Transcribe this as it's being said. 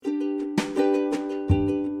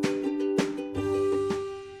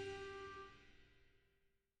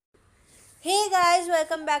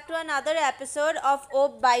welcome back to another episode of Oh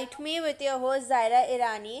Bite Me with your host Zaira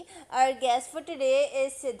Irani. Our guest for today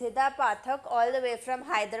is Siddhida Pathak, all the way from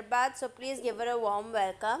Hyderabad. So please give her a warm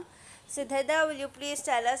welcome. Siddhida, will you please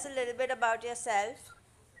tell us a little bit about yourself?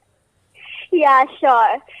 Yeah,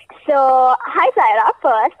 sure. So, hi Saira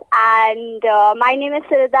first, and my name is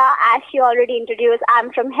Sirda. As she already introduced,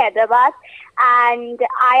 I'm from Hyderabad, and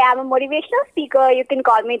I am a motivational speaker. You can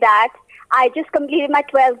call me that. I just completed my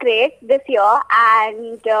 12th grade this year,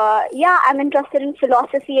 and yeah, I'm interested in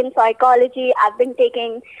philosophy and psychology. I've been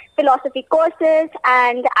taking philosophy courses,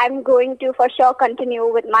 and I'm going to for sure continue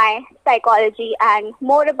with my psychology and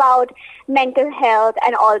more about mental health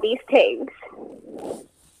and all these things.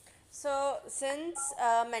 So, since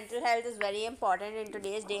mental health is very important in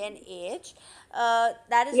today's day and age,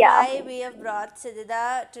 that is Yeah. why we have brought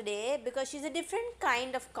Siddhida today because she's a different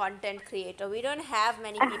kind of content creator. We don't have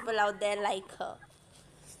many people out there like her.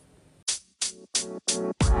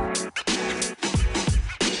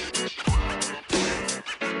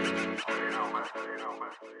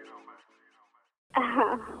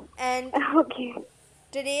 And Okay.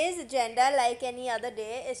 today's agenda, like any other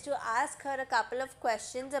day, is to ask her a couple of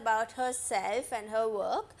questions about herself and her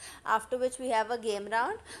work, after which we have a game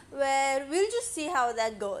round where we'll just see how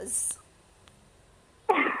that goes.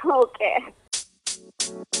 Okay.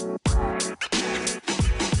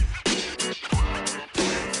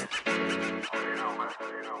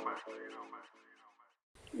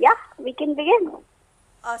 Yeah, we can begin.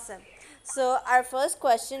 Awesome. So, our first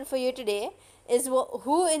question for you today is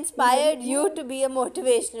who Mhm. inspired you to be a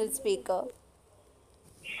motivational speaker?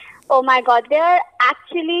 Oh my God, there are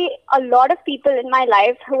actually a lot of people in my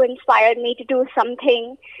life who inspired me to do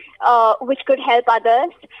something which could help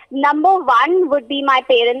others. Number one would be my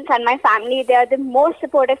parents and my family. They are the most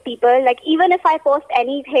supportive people. Like, even if I post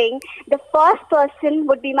anything, the first person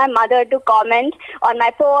would be my mother to comment on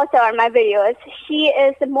my posts or my videos. She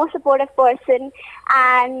is the most supportive person.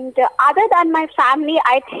 And other than my family,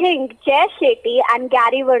 I think Jay Shetty and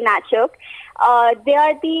Gary Vaynerchuk, they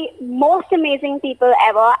are the most amazing people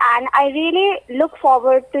ever, and I really look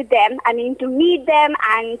forward to them. I mean, to meet them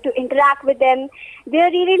and to interact with them.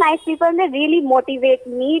 They're really nice people, and they really motivate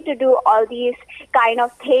me to do all these kind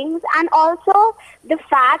of things. And also the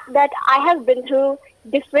fact that I have been through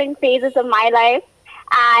different phases of my life,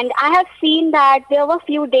 and I have seen that there were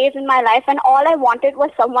few days in my life and all I wanted was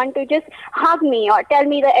someone to just hug me or tell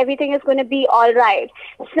me that everything is going to be all right.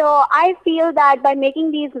 So I feel that by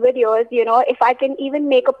making these videos, if I can even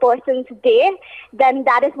make a person's day, then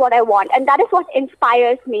that is what I want. And that is what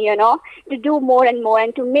inspires me, to do more and more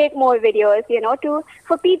and to make more videos,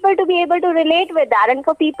 for people to be able to relate with that and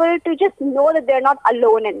for people to just know that they're not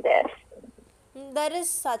alone in this. That is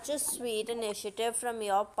such a sweet initiative from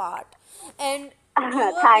your part. And you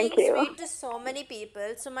are Thank being you. sweet to so many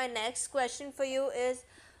people. So, my next question for you is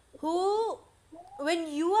who, when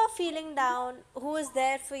you are feeling down, who is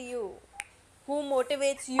there for you? Who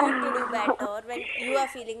motivates you to do better when you are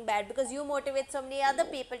feeling bad? Because you motivate so many other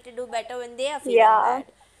people to do better when they are feeling Yeah. bad.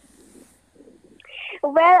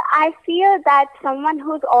 Well, I feel that someone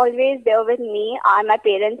who's always there with me are my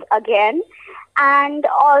parents again. And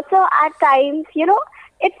also at times,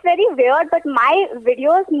 it's very weird, but my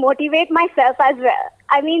videos motivate myself as well.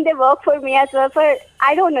 I mean, they work for me as well for,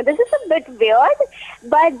 I don't know, this is a bit weird,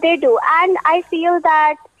 but they do. And I feel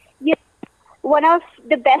that one of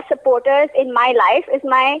the best supporters in my life is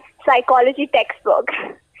my psychology textbook.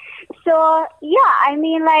 So yeah, I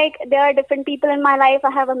mean, like, there are different people in my life.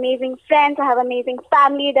 I have amazing friends. I have amazing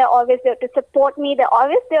family. They're always there to support me. They're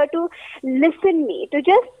always there to listen me, to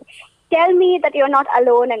just tell me that you're not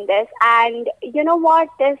alone in this. And you know what?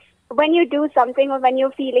 This when you do something or when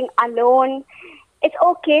you're feeling alone, it's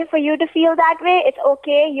okay for you to feel that way. It's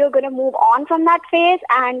okay. You're going to move on from that phase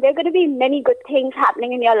and there are going to be many good things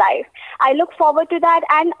happening in your life. I look forward to that.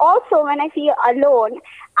 And also when I feel alone,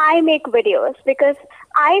 I make videos because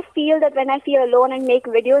I feel that when I feel alone and make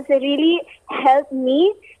videos, they really help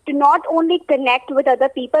me to not only connect with other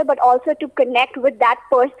people, but also to connect with that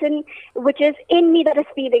person which is in me that is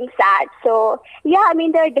feeling sad. So, yeah, I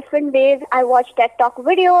mean, there are different ways. I watch TED Talk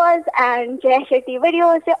videos and Jay Shetty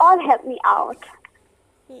videos. They all help me out.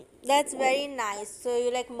 That's very nice. So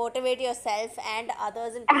you like motivate yourself and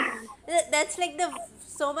others, and that's like the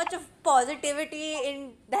so much of positivity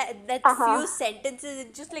in that Uh-huh. few sentences.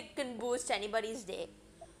 It just like can boost anybody's day.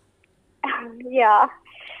 Yeah.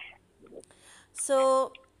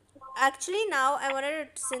 So actually now I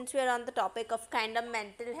wanted to, since we are on the topic of kind of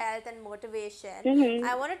mental health and motivation, Mm-hmm.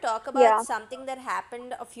 I want to talk about Yeah. something that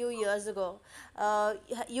happened a few years ago.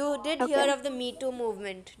 You did Okay. hear of the Me Too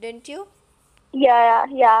movement, didn't you? Yeah,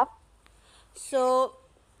 yeah. So,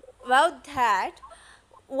 about that,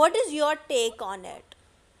 what is your take on it?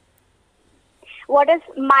 What is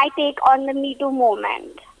my take on the Me Too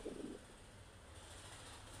movement?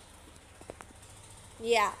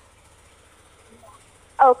 Yeah.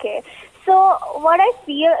 Okay. So what I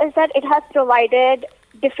feel is that it has provided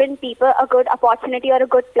different people a good opportunity or a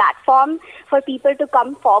good platform for people to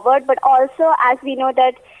come forward, but also as we know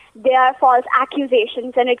that there are false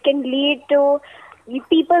accusations and it can lead to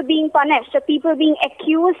people being punished or people being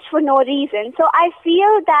accused for no reason. So I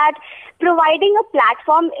feel that providing a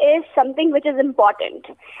platform is something which is important.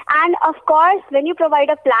 And of course, when you provide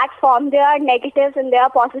a platform, there are negatives and there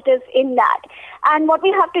are positives in that. And what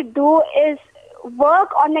we have to do is work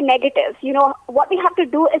on the negatives. You know, what we have to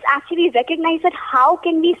do is actually recognize that how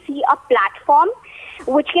can we see a platform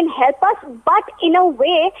which can help us, but in a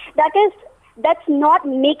way that's not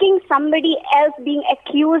making somebody else being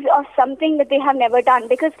accused of something that they have never done,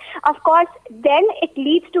 because of course then it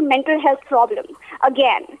leads to mental health problem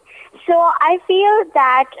again. So I feel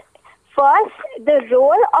that first, the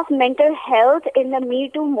role of mental health in the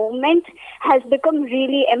Me Too movement has become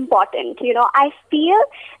really important. You know, I feel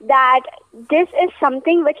that this is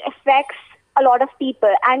something which affects a lot of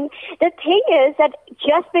people. And the thing is that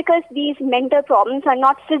just because these mental problems are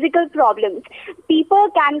not physical problems, people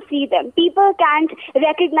can see them. People can't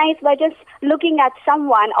recognize by just looking at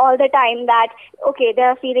someone all the time that, okay,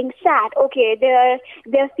 they're feeling sad, okay,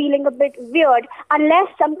 they're feeling a bit weird, unless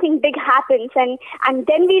something big happens, and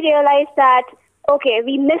then we realize that, okay,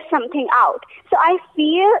 we missed something out. So I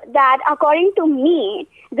feel that according to me,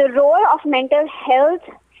 the role of mental health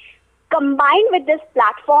combined with this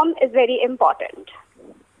platform is very important.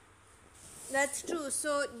 That's true.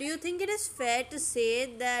 So, do you think it is fair to say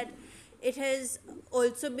that it has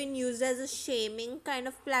also been used as a shaming kind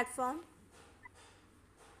of platform?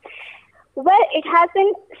 Well, it has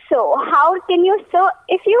been so. How can you so?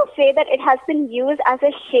 If you say that it has been used as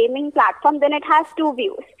a shaming platform, then it has two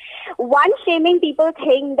views. One, shaming, people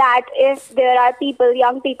think that if there are people,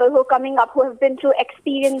 young people who are coming up who have been through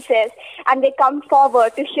experiences and they come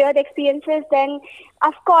forward to share the experiences, then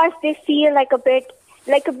of course they feel like a bit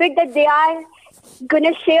that they are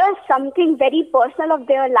gonna share something very personal of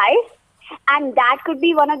their life, and that could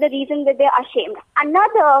be one of the reasons that they're ashamed.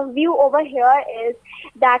 Another view over here is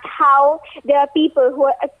that how there are people who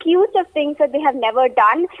are accused of things that they have never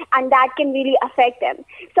done, and that can really affect them.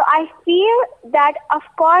 So I feel that of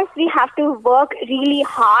course we have to work really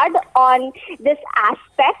hard on this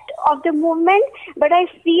aspect of the movement, but I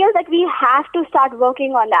feel that we have to start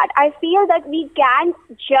working on that. I feel that we can't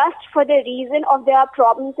just for the reason of there are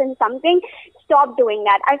problems in something stop doing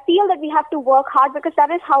that. I feel that we have to work hard because that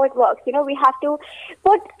is how it works. You know, we have to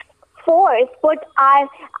put put our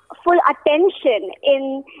full attention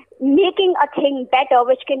in making a thing better,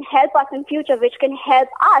 which can help us in future, which can help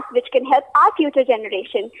us, which can help our future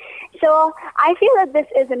generation. So I feel that this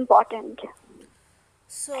is important.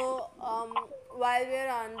 So, while we're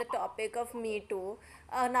on the topic of Me Too,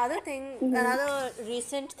 Mm-hmm. another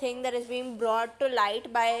recent thing that is being brought to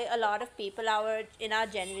light by a lot of people in our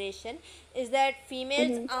generation is that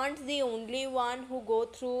females Mm-hmm. aren't the only one who go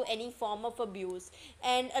through any form of abuse,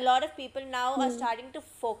 and a lot of people now are starting to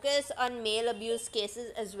focus on male abuse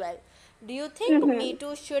cases as well. Do you think Me Mm-hmm.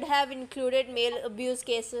 Too should have included male abuse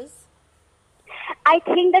cases? I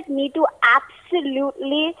think that Me Too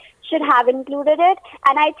absolutely should have included it,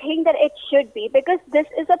 and I think that it should be because this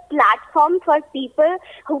is a platform for people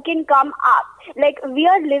who can come up. Like, we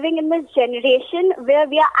are living in this generation where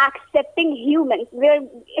we are accepting humans.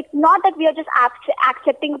 It's not that we are just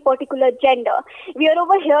accepting a particular gender. We are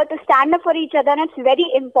over here to stand up for each other, and it's very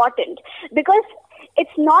important because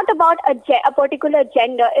it's not about a particular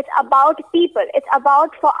gender. It's about people. It's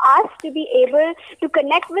about for us to be able to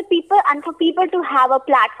connect with people and for people to have a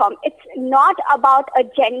platform. It's not about a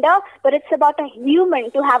gender, but it's about a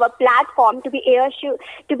human to have a platform to be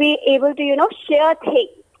able to share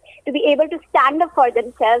things, to be able to stand up for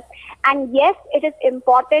themselves. And yes, it is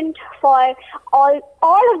important for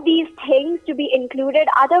all of these things to be included.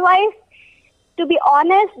 Otherwise, to be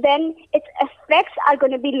honest, then its effects are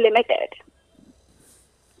going to be limited.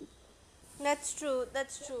 That's true,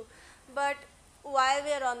 that's true. But while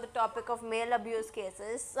we are on the topic of male abuse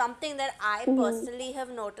cases, something that I Mhm. personally have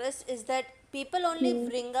noticed is that people only Mhm.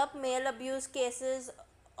 bring up male abuse cases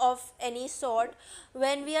of any sort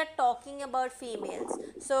when we are talking about females.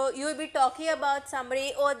 So you will be talking about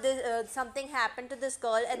somebody, or this something happened to this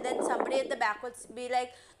girl, and then somebody at the back would be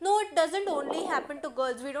like, no, it doesn't only happen to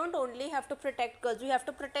girls. We don't only have to protect girls. We have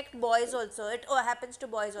to protect boys also. It happens to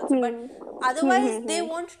boys also. But Hmm. otherwise, Hmm. they Hmm.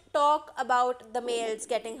 won't talk about the males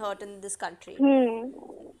getting hurt in this country. Hmm.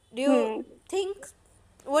 Do you Hmm. think?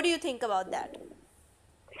 What do you think about that?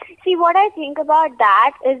 See, what I think about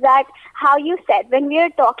that is that how you said, when we are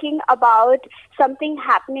talking about something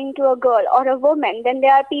happening to a girl or a woman, then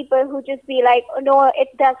there are people who just be like, oh, no, it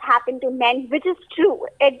does happen to men, which is true.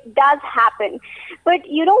 It does happen. But,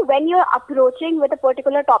 when you're approaching with a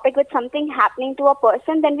particular topic with something happening to a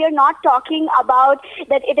person, then we are not talking about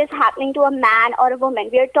that it is happening to a man or a woman.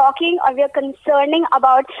 We are talking, or we are concerning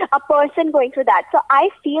about a person going through that. So I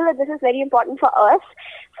feel that this is very important for us.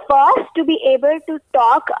 First, to be able to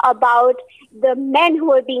talk about the men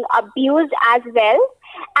who are being abused as well.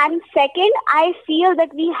 And second, I feel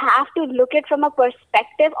that we have to look at from a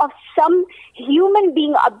perspective of some human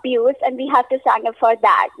being abused, and we have to stand up for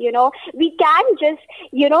that. We can't just,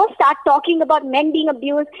 start talking about men being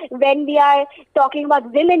abused when we are talking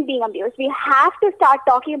about women being abused. We have to start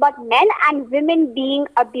talking about men and women being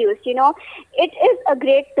abused. It is a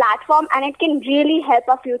great platform, and it can really help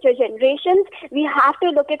our future generations. We have to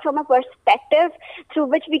look at from a perspective through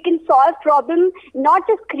which we can solve problems, not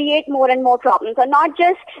just create more and more problems, or not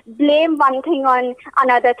just blame one thing on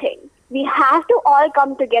another thing. We have to all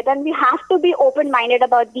come together, and we have to be open-minded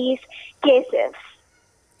about these cases.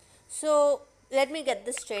 So let me get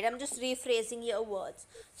this straight. I'm just rephrasing your words.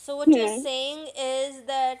 So what you're saying is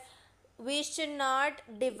that we should not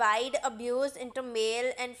divide abuse into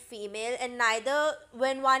male and female, and neither,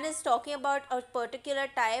 when one is talking about a particular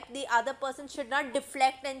type, the other person should not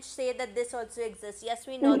deflect and say that this also exists. Yes,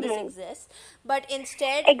 we know this exists, but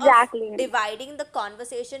instead of Exactly. dividing the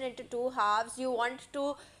conversation into two halves, you want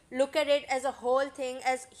to look at it as a whole thing,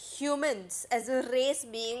 as humans, as a race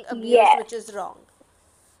being abused, Yes, which is wrong.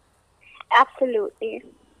 absolutely.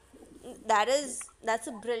 That's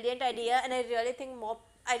a brilliant idea, and I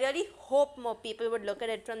really hope more people would look at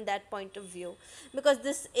it from that point of view, because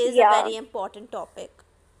this is a Yeah, very important topic.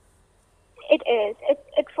 it is.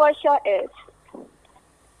 It for sure is.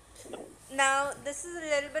 Now, this is a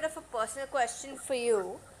little bit of a personal question for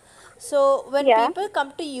you. So, when Yeah. people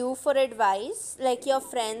come to you for advice, like your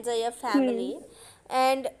friends or your Hmm. family,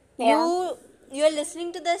 and Yeah. you're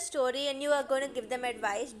listening to their story and you are going to give them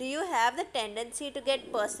advice, do you have the tendency to get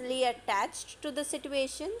personally attached to the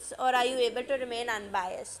situations, or are you able to remain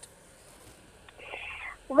unbiased?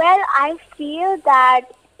 Well, I feel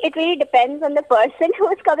that it really depends on the person who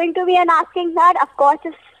is coming to me and asking that. Of course,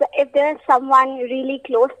 if there's someone really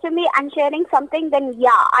close to me and sharing something, then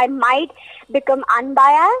yeah, I might become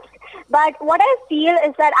unbiased. But what I feel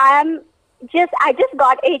is that I just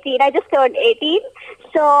got 18. I just turned 18.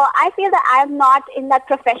 So I feel that I am not in that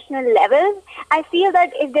professional level. I feel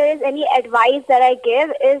that if there is any advice that I give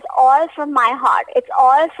is all from my heart. It's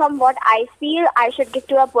all from what I feel I should give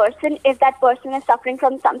to a person. If that person is suffering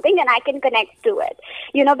from something, then I can connect to it.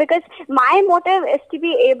 Because my motive is to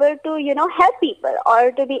be able to, help people,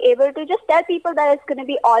 or to be able to just tell people that it's going to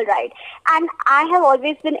be all right. And I have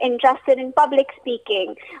always been interested in public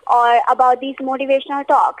speaking or about these motivational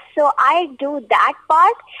talks. So I do that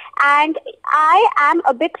part, and I am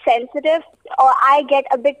a bit sensitive, or I get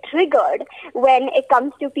a bit triggered when it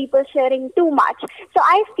comes to people sharing too much. So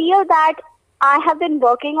I feel that I have been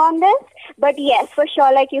working on this, but yes, for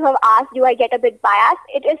sure, like you have asked, do I get a bit biased?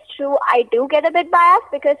 It is true, I do get a bit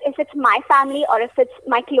biased, because if it's my family or if it's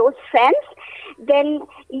my close friends, then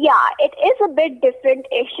yeah, it is a bit different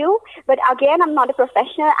issue. But again, I'm not a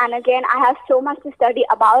professional, and again, I have so much to study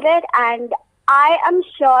about it, and I am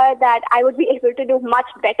sure that I would be able to do much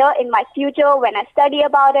better in my future when I study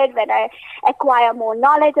about it, when I acquire more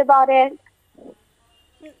knowledge about it.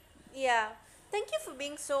 Yeah. Thank you for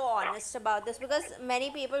being so honest about this, because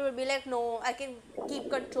many people would be like, no, I can keep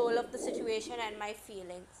control of the situation and my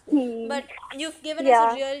feelings. Hmm. But you've given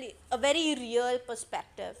us Yeah. a very real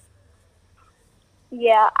perspective.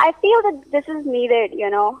 Yeah, I feel that this is needed,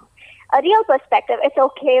 A real perspective. It's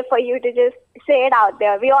okay for you to just say it out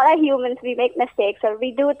there. We all are humans. We make mistakes, or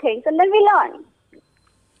we do things, and then we learn.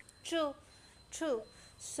 True, true.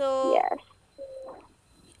 So, Yes.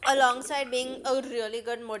 alongside being a really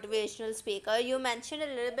good motivational speaker, you mentioned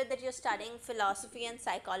a little bit that you're studying philosophy and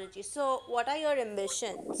psychology. So, what are your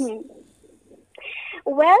ambitions? Hmm.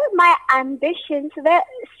 Well, my ambitions were,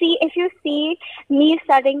 see, if you see me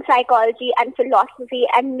studying psychology and philosophy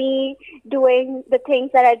and me doing the things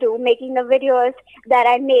that I do, making the videos that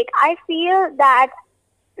I make, I feel that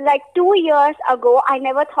like 2 years ago, I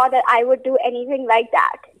never thought that I would do anything like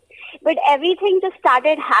that. But everything just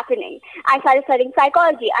started happening. I started studying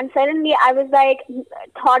psychology, and suddenly I was like,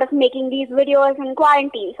 thought of making these videos in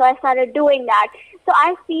quarantine. So I started doing that. So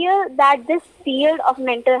I feel that this field of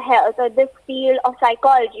mental health, or this field of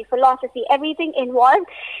psychology, philosophy, everything involved,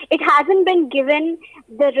 it hasn't been given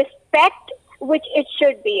the respect which it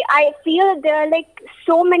should be. I feel there are like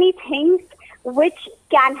so many things which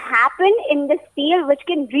can happen in this field which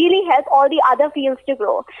can really help all the other fields to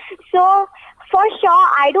grow. So for sure,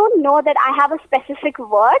 I don't know that I have a specific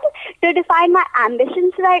word to define my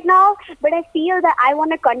ambitions right now, but I feel that I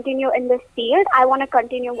want to continue in this field. I want to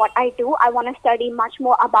continue what I do. I want to study much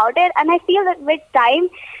more about it. And I feel that with time,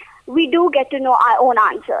 we do get to know our own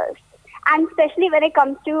answers. And especially when it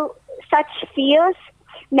comes to such fields,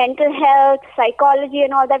 mental health, psychology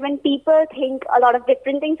and all that, when people think a lot of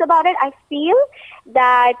different things about it, I feel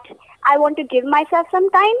that I want to give myself some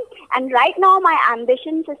time. And right now my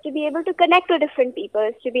ambitions is to be able to connect to different people,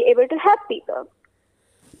 is to be able to help people.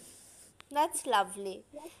 That's lovely.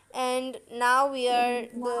 And now we are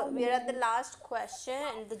at the last question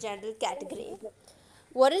in the general category.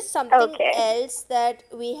 What is something Okay. else that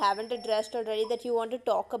we haven't addressed already that you want to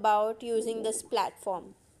talk about using this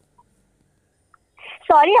platform?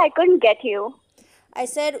 Sorry, I couldn't get you. I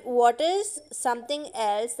said, what is something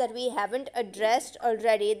else that we haven't addressed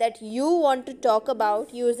already that you want to talk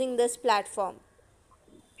about using this platform?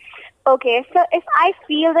 Okay, so if I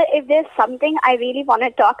feel that if there's something I really want to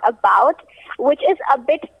talk about, which is a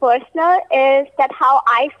bit personal, is that how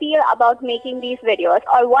I feel about making these videos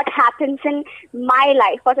or what happens in my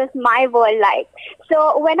life, what is my world like.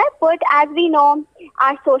 So when I put, as we know,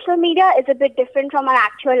 our social media is a bit different from our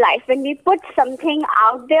actual life. When we put something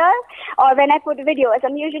out there or when I put videos,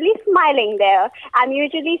 I'm usually smiling there. I'm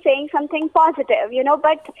usually saying something positive,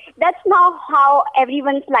 but that's not how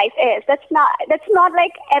everyone's life is. That's not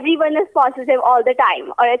like everyone is positive all the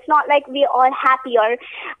time, or it's not like we're all happy or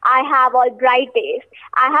I have all bright days.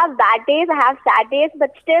 I have bad days, I have sad days,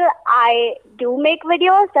 but still I do make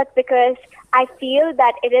videos. That's because I feel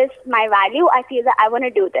that it is my value. I feel that I want to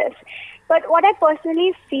do this. But what I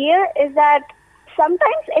personally feel is that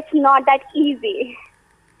sometimes it's not that easy.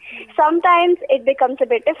 Sometimes it becomes a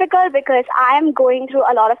bit difficult because I am going through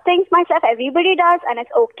a lot of things myself. Everybody does, and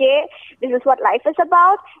it's okay. This is what life is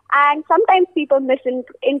about. And sometimes people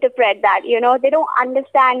misinterpret that, they don't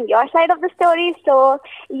understand your side of the story. So,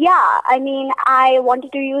 yeah, I mean, I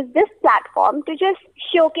wanted to use this platform to just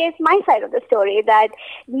showcase my side of the story, that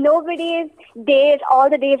nobody's days, all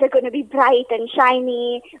the days are going to be bright and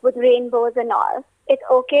shiny with rainbows and all. It's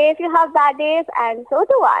okay if you have bad days, and so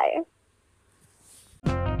do I.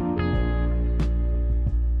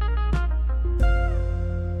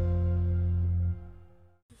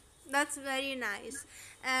 That's very nice.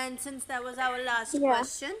 And since that was our last Yeah.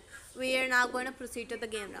 question, we are now going to proceed to the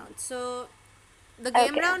game round. So, the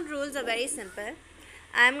game Okay. round rules are very simple.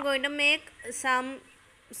 I'm going to make some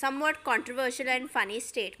somewhat controversial and funny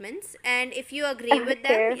statements, and if you agree with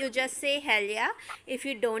them, Okay. you just say hell yeah. If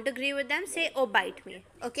you don't agree with them, say oh bite me.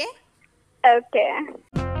 Okay? Okay.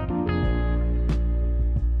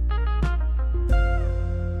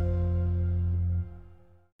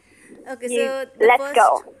 Okay, You, so let's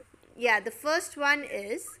go. the first one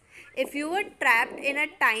is, if you were trapped in a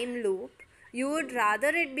time loop, you would rather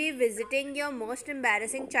it be visiting your most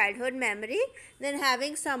embarrassing childhood memory than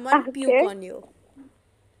having someone puke Okay. on you.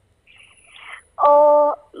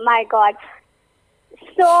 Oh my God.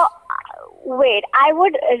 So, wait, I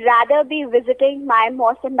would rather be visiting my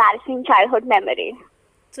most embarrassing childhood memory.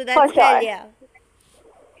 So For that's hell sure. yeah.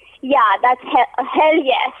 Yeah, that's hell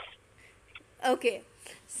yes. Okay,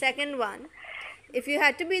 second one. If you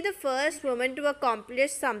had to be the first woman to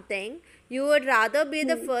accomplish something, you would rather be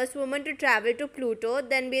the Hmm. first woman to travel to Pluto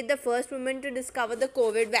than be the first woman to discover the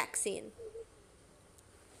COVID vaccine.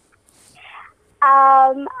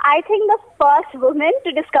 I think the first woman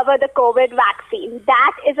to discover the COVID vaccine.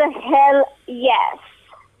 That is a hell yes.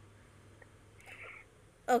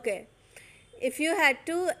 Okay. If you had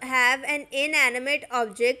to have an inanimate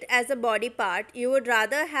object as a body part, you would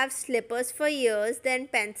rather have slippers for ears than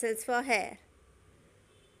pencils for hair.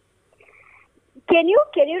 Can you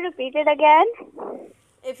repeat it again?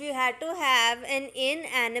 If you had to have an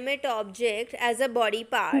inanimate object as a body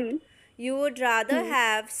part, Hmm. you would rather Hmm.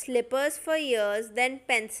 have slippers for ears than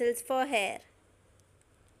pencils for hair.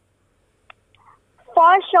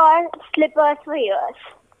 For sure, slippers for ears.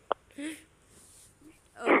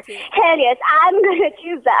 Okay. Hell yes, I'm gonna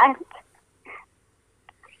choose that.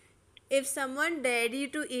 If someone dared you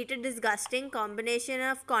to eat a disgusting combination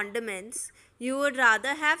of condiments, you would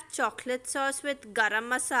rather have chocolate sauce with garam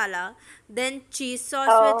masala than cheese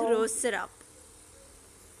sauce with Oh. rose syrup.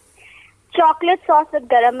 Chocolate sauce with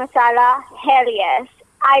garam masala, hell yes.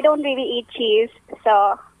 I don't really eat cheese,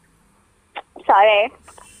 so sorry.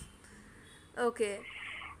 Okay.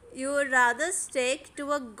 You would rather stick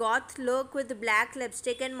to a goth look with black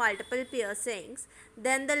lipstick and multiple piercings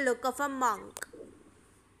than the look of a monk.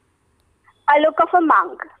 A look of a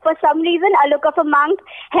monk. For some reason, a look of a monk,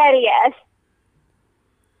 hell yes.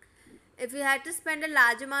 If you had to spend a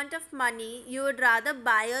large amount of money, you would rather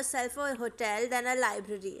buy yourself a hotel than a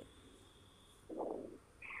library.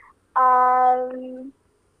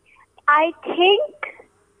 I think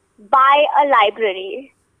buy a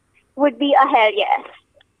library would be a hell yes.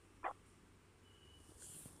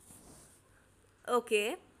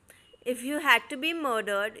 Okay. If you had to be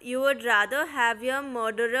murdered, you would rather have your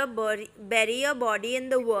murderer bury your body in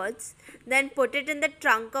the woods than put it in the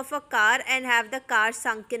trunk of a car and have the car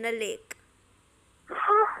sunk in a lake.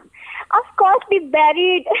 Of course, be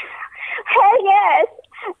buried. Hell yes.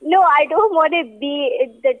 No, I don't want to be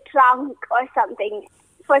in the trunk or something.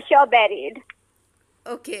 For sure, buried.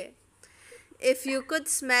 Okay. If you could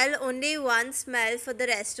smell only one smell for the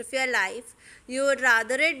rest of your life, you would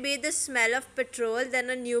rather it be the smell of petrol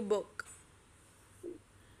than a new book.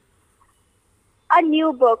 A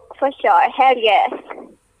new book for sure. Hell yes.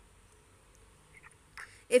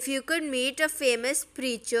 If you could meet a famous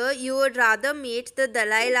preacher, you would rather meet the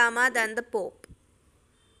Dalai Lama than the Pope.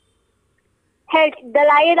 Hell,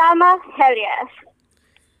 Dalai Lama. Hell yes.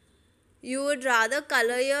 You would rather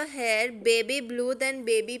color your hair baby blue than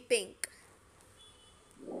baby pink.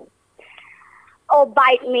 Oh,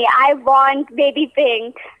 bite me. I want baby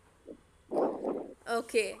pink.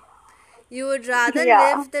 Okay. You would rather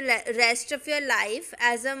Yeah. live the rest of your life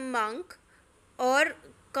as a monk or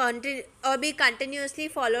be continuously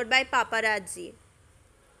followed by paparazzi.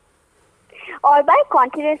 Or by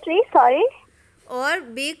continuously, sorry. Or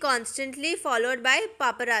be constantly followed by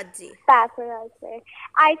paparazzi. Paparazzi.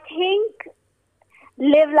 I think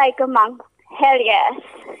live like a monk. Hell yes.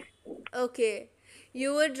 Okay.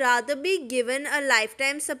 You would rather be given a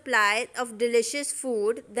lifetime supply of delicious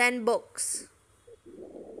food than books.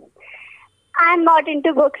 I'm not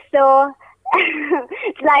into books, so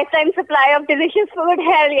lifetime supply of delicious food.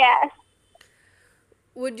 Hell yes.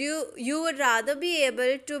 You would rather be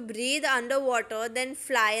able to breathe underwater than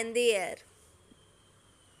fly in the air.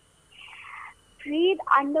 Breathe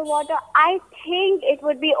underwater. I think it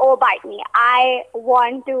would be oh bite me. I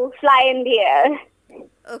want to fly in the air.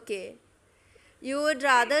 Okay. You would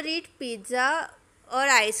rather eat pizza or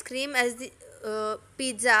ice cream as the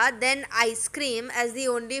pizza than ice cream as the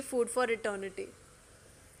only food for eternity.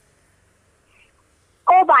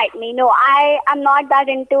 Oh bite me. No, I am not that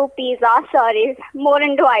into pizza. Sorry, more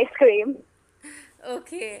into ice cream.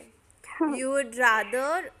 Okay. You would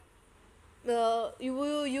rather you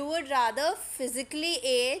would rather physically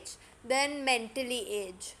age than mentally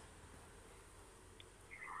age.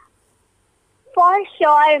 For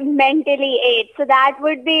sure, mentally age. So that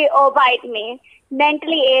would be oh bite me.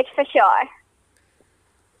 Mentally age for sure.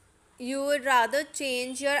 You would rather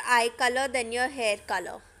change your eye color than your hair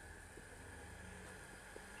color.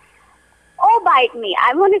 Oh bite me.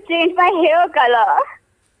 I want to change my hair color.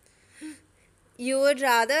 You would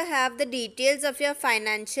rather have the details of your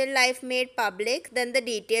financial life made public than the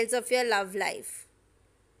details of your love life.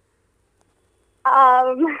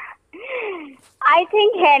 I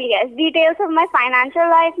think hell yes. Details of my financial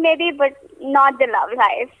life maybe, but not the love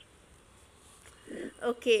life.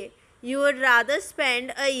 Okay. You would rather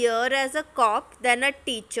spend a year as a cop than a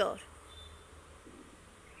teacher.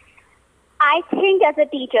 I think as a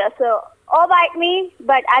teacher, so oh bite me,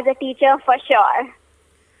 but as a teacher for sure.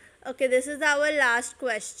 Okay, this is our last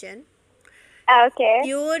question. Okay.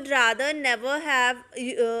 You would rather never have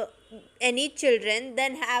any children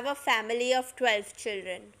than have a family of 12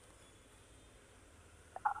 children.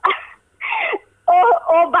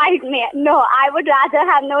 Oh, bite me. No, I would rather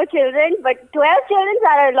have no children, but 12 children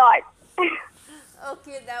are a lot.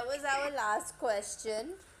 Okay, that was our last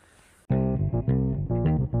question.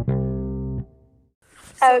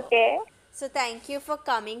 Okay. So thank you for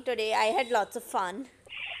coming today. I had lots of fun.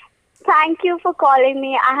 Thank you for calling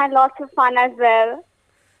me. I had lots of fun as well.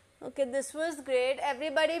 Okay, this was great.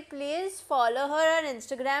 Everybody, please follow her on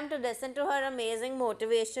Instagram to listen to her amazing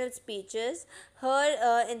motivational speeches. Her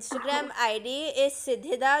Instagram ID is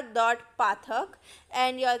siddhida.pathak,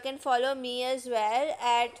 and you all can follow me as well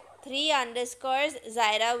at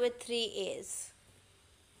 3_Zaira with 3 A's.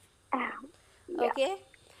 Yeah. Okay,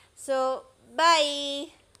 so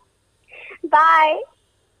bye. Bye.